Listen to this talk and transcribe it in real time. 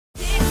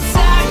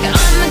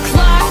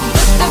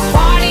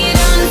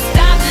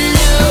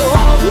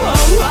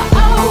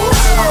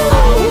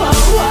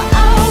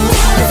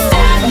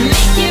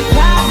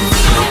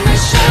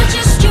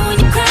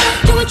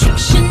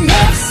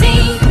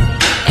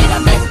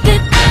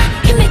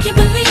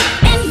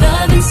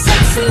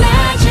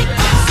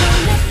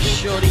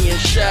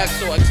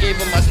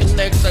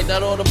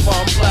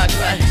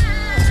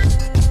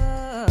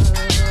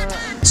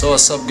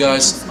what's up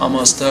guys, I'm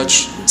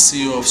Touch,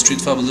 CEO of Street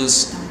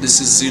Fabulous.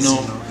 This is Zino,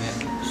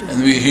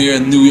 and we're here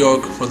in New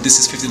York for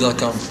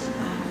THISIS50.com.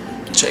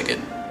 Check it.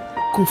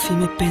 Confie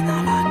mes peines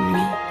à la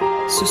nuit,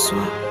 ce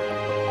soir.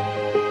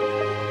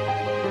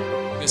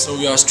 Okay, so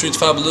we are Street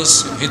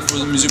Fabulous, hit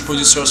music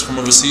producers from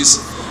overseas.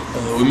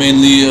 We're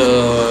mainly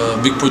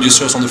big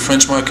producers on the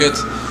French market.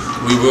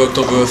 We worked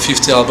over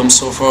 50 albums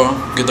so far,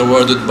 get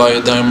awarded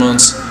by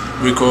Diamonds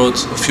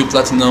Records, a few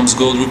platinums,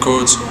 gold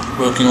records,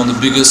 working on the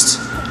biggest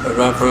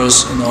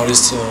rappers and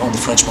artists on the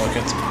French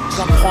market.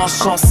 J'apprends à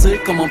chasser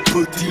comme un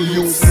petit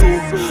lionceau.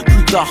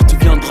 Plus tard tu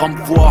viendras me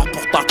voir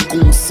pour ta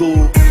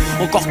conso.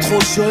 Encore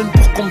trop jeune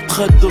pour qu'on me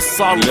traite de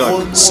sale.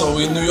 So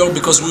in New York,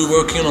 because we're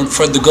working on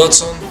Fred the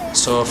Godson.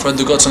 So Fred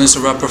the Godson is a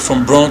rapper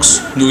from Bronx,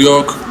 New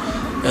York,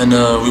 and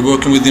we're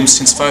working with him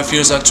since 5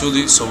 years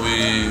actually. So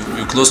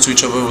we're close to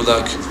each other, we're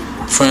like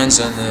friends,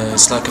 and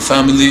it's like a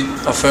family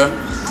affair.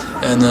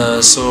 And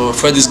so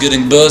Fred is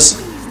getting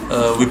buzz.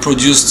 We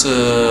produced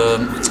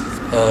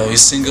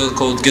his single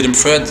called Get Him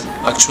Fred,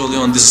 actually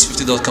on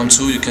THISIS50.com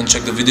too, you can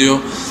check the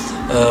video.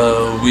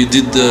 We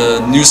did the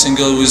new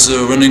single with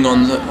running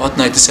on Hot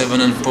 97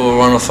 and Power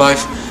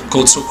 105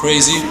 called So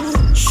Crazy.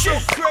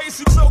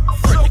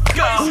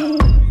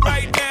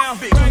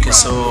 Okay,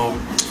 so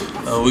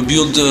we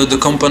built the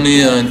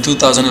company in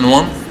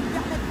 2001.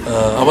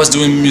 I was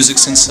doing music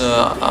since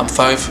I'm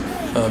 5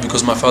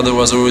 because my father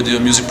was already a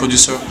music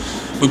producer.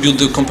 We built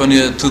the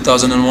company in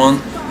 2001.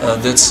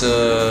 That's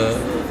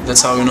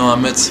how I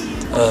met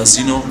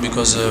Zino,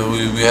 because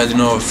we had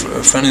a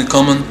friend in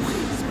common.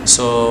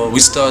 So we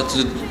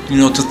started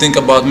to think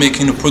about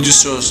making a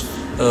producers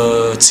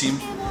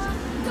team,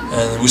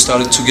 and we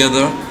started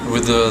together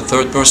with a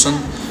third person.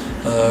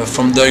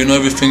 From there,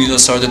 everything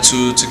started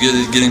to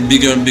getting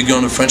bigger and bigger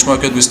on the French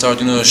market. We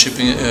started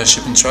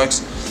shipping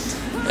tracks,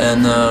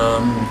 and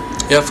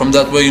yeah, from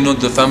that way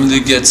the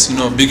family gets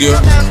bigger.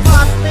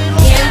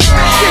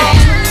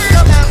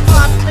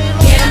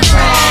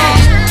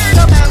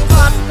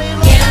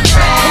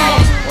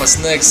 What's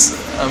next?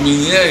 I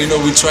mean, yeah,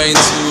 we're trying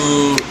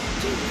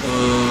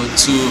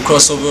to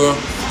cross over,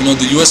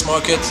 the U.S.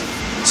 market.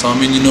 So I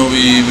mean,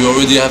 we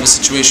already have a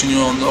situation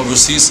on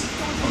overseas,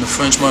 on the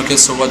French market.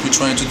 So what we're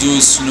trying to do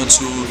is,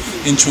 to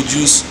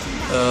introduce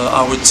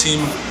our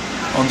team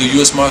on the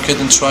U.S. market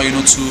and try,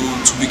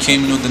 to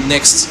become, the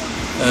next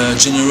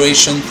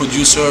generation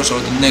producers, or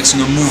the next,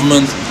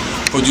 movement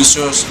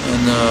producers.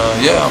 And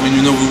yeah, I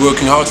mean, we're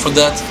working hard for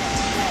that.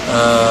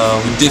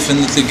 We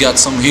definitely got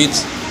some heat.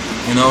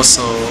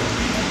 So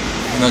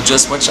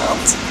just watch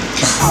out.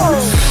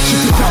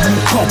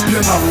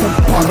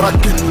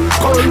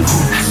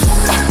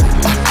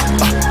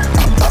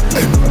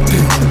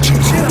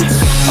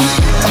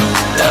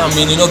 Yeah, I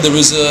mean, there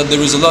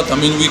is a lot. I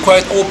mean, we're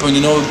quite open.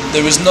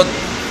 There is not,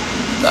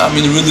 I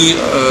mean, really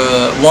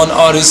one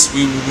artist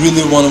we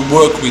really want to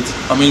work with.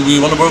 I mean, we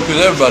want to work with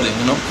everybody.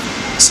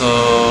 So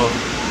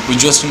we're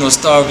just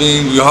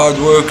starving. We're hard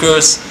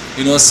workers.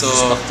 So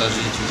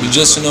we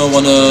just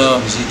want to,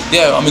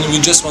 yeah, I mean, we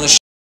just want to